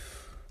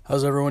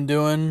How's everyone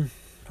doing?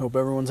 Hope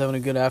everyone's having a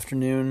good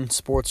afternoon.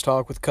 Sports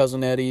Talk with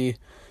Cousin Eddie.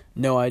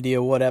 No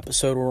idea what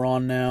episode we're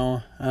on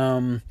now.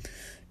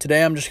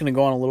 Today I'm just going to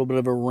go on a little bit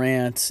of a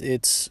rant.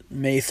 It's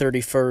May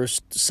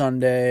 31st,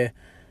 Sunday.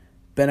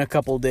 Been a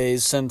couple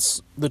days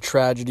since the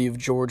tragedy of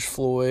George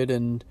Floyd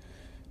and,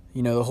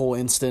 the whole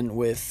incident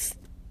with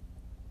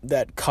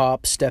that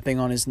cop stepping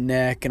on his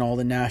neck and all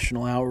the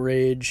national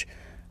outrage.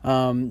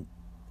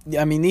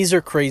 These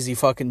are crazy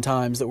fucking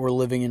times that we're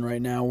living in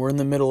right now. We're in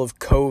the middle of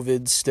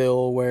COVID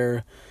still,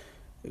 where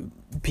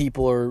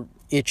people are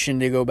itching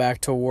to go back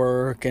to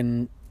work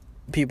and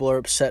people are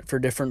upset for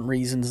different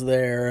reasons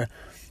there.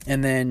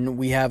 And then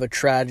we have a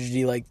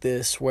tragedy like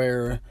this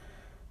where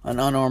an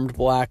unarmed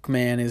black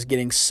man is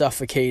getting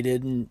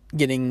suffocated and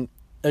getting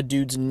a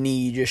dude's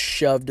knee just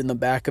shoved in the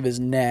back of his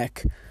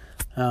neck.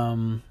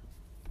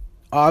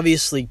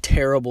 Obviously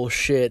terrible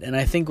shit, and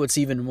I think what's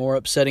even more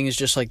upsetting is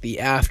just like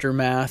the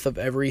aftermath of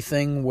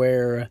everything,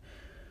 where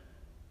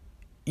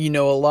a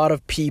lot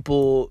of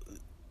people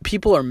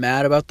are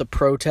mad about the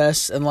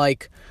protests, and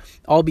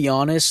I'll be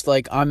honest,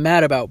 I'm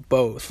mad about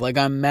both.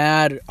 I'm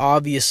mad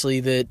obviously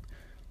that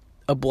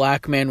a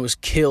black man was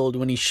killed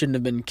when he shouldn't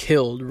have been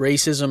killed.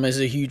 Racism is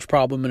a huge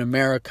problem in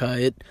America.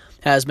 It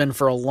has been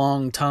for a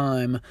long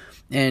time,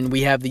 and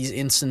we have these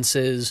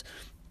instances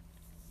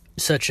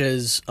such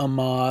as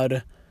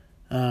Ahmaud.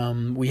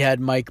 We had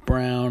Mike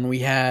Brown, we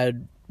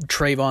had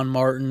Trayvon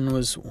Martin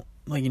was,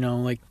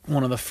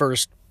 one of the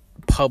first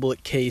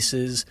public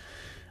cases.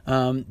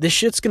 This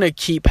shit's gonna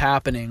keep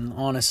happening,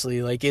 honestly.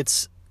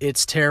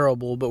 It's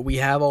terrible, but we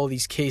have all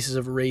these cases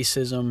of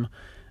racism,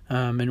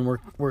 and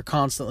we're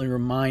constantly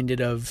reminded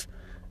of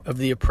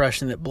the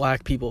oppression that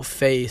black people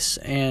face,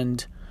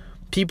 and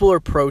people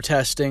are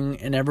protesting,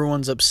 and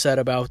everyone's upset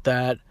about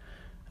that.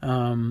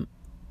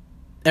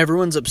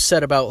 Everyone's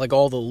upset about,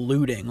 all the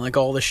looting,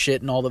 all the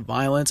shit and all the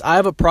violence. I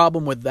have a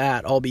problem with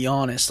that, I'll be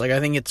honest. I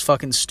think it's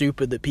fucking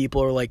stupid that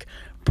people are,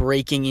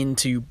 breaking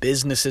into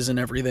businesses and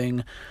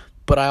everything.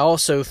 But I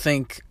also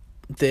think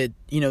that,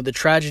 the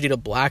tragedy to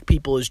black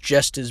people is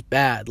just as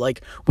bad.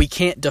 We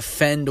can't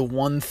defend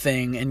one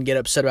thing and get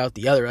upset about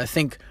the other. I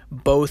think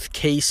both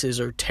cases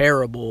are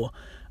terrible.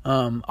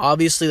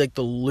 Obviously,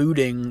 the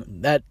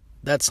looting,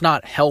 that's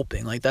not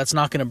helping. That's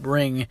not going to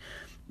bring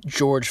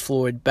George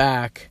Floyd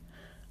back.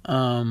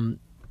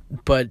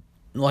 But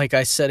like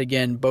I said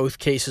again, both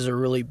cases are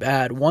really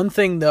bad. One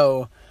thing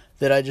though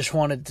that I just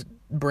wanted to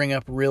bring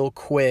up real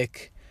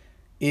quick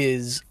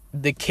is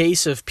the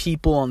case of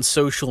people on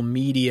social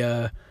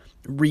media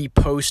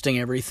reposting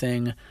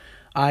everything.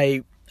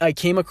 I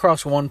came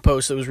across one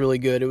post that was really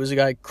good. It was a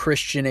guy,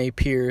 Christian A.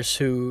 Pierce,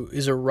 who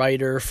is a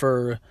writer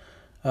for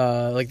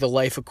the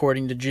Life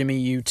According to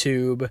Jimmy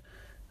YouTube.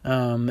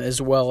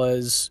 As well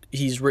as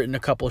he's written a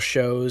couple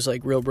shows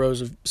like Real Bros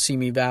of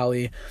Simi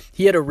Valley.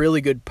 He had a really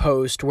good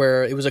post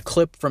where it was a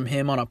clip from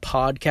him on a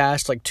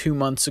podcast 2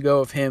 months ago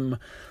of him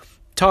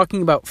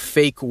talking about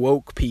fake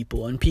woke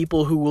people and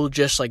people who will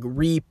just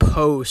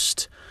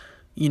repost,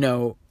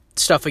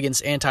 stuff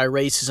against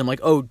anti-racism,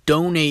 oh,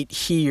 donate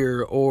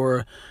here,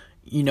 or,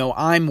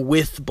 I'm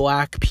with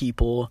black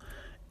people.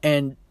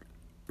 And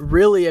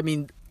really,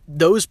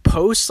 those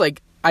posts,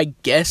 I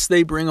guess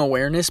they bring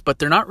awareness, but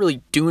they're not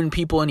really doing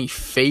people any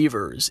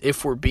favors,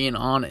 if we're being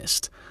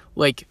honest.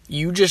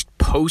 You just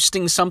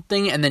posting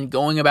something and then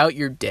going about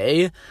your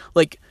day,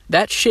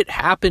 that shit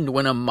happened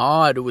when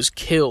Ahmaud was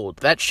killed.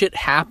 That shit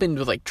happened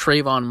with,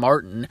 Trayvon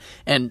Martin,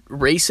 and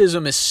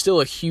racism is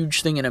still a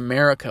huge thing in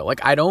America.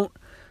 I don't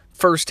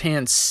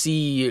firsthand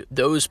see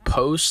those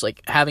posts,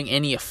 having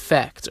any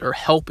effect or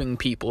helping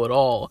people at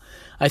all.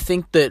 I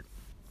think that,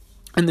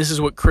 and this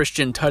is what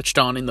Christian touched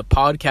on in the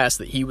podcast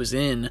that he was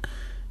in,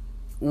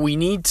 we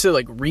need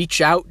to reach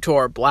out to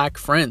our black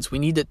friends. We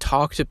need to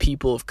talk to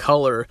people of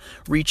color,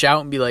 reach out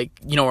and be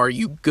are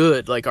you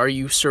good? Are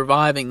you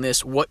surviving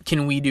this? What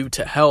can we do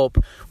to help?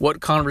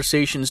 What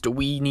conversations do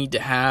we need to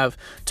have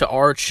to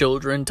our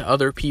children, to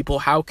other people?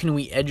 How can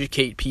we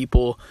educate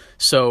people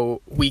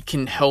so we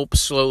can help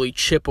slowly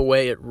chip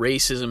away at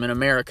racism in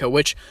America?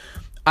 Which,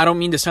 I don't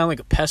mean to sound like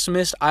a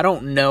pessimist. I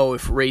don't know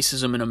if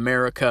racism in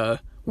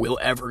America will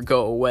ever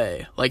go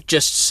away.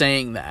 Just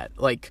saying that,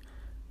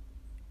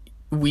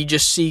 we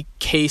just see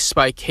case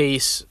by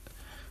case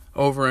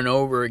over and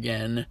over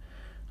again.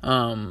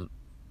 And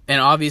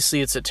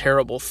obviously it's a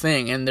terrible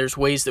thing, and there's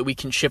ways that we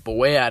can chip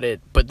away at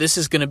it, but this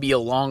is going to be a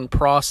long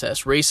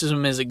process.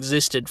 Racism has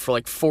existed for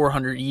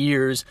 400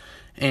 years,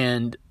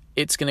 and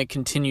it's going to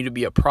continue to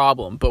be a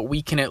problem, but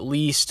we can at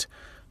least,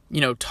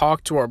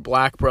 talk to our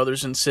black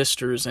brothers and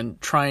sisters and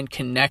try and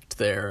connect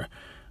there.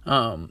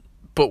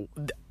 But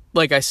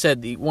like I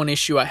said, the one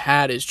issue I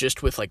had is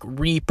just with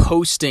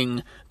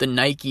reposting the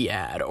Nike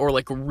ad, or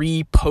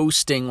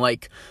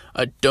reposting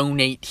a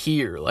donate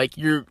here.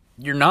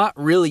 You're not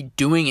really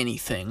doing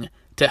anything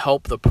to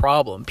help the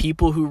problem.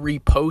 People who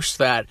repost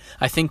that,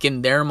 I think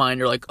in their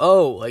mind are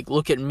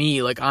look at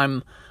me,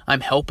 I'm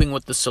helping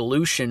with the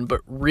solution,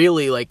 but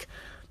really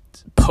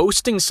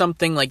posting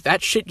something, like,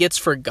 that shit gets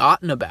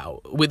forgotten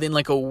about within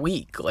like a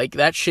week. Like,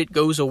 that shit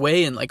goes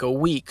away in like a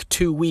week,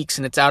 2 weeks,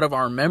 and it's out of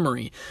our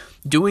memory.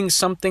 Doing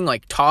something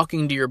like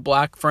talking to your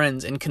black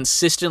friends and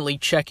consistently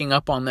checking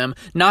up on them,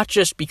 not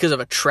just because of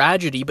a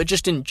tragedy, but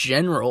just in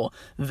general,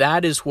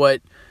 that is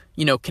what,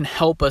 you know, can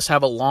help us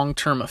have a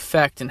long-term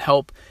effect and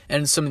help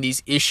end some of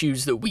these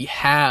issues that we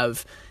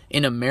have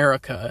in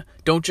America.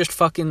 Don't just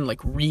fucking like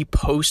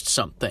repost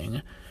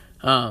something.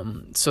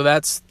 So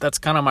that's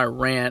kind of my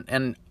rant.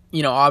 And,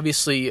 you know,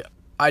 obviously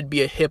I'd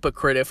be a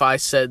hypocrite if I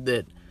said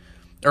that,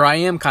 or I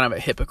am kind of a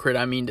hypocrite,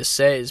 I mean to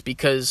say, is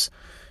because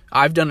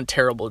I've done a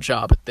terrible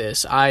job at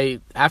this.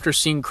 After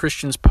seeing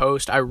Christian's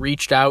post, I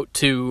reached out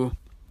to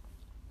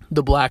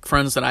the black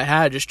friends that I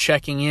had, just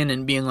checking in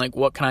and being like,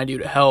 what can I do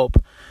to help?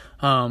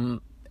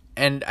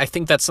 And I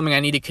think that's something I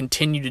need to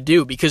continue to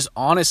do, because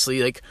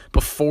honestly, like,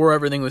 before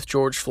everything with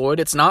George Floyd,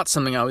 it's not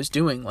something I was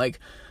doing. Like,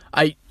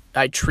 I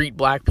treat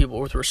black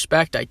people with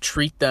respect. I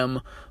treat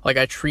them like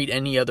I treat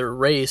any other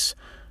race,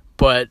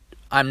 but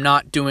I'm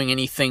not doing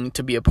anything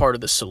to be a part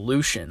of the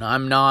solution.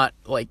 I'm not,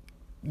 like,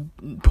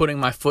 putting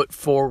my foot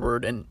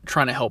forward and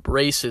trying to help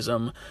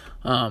racism,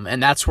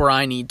 and that's where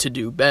I need to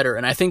do better.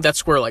 And I think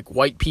that's where, like,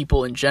 white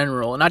people in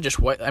general, and not just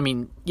white, I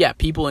mean, yeah,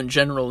 people in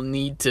general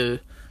need to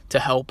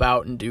help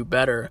out and do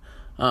better,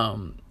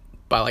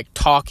 by, like,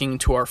 talking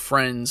to our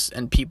friends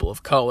and people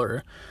of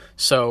color.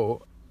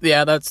 So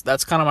yeah,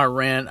 that's kind of my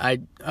rant. I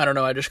don't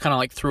know, I just kind of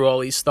like threw all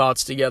these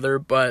thoughts together,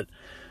 but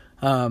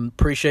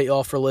appreciate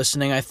y'all for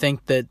listening. I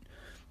think that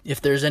if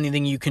there's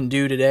anything you can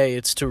do today,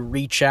 it's to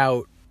reach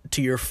out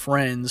to your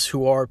friends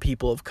who are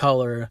people of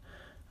color,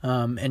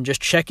 and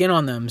just check in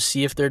on them,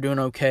 see if they're doing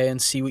okay,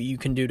 and see what you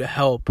can do to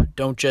help.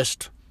 Don't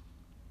just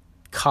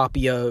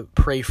copy a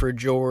Pray for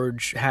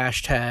George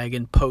hashtag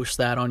and post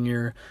that on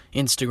your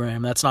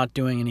Instagram. That's not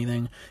doing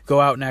anything.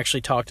 Go out and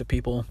actually talk to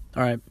people.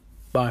 All right,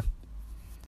 bye.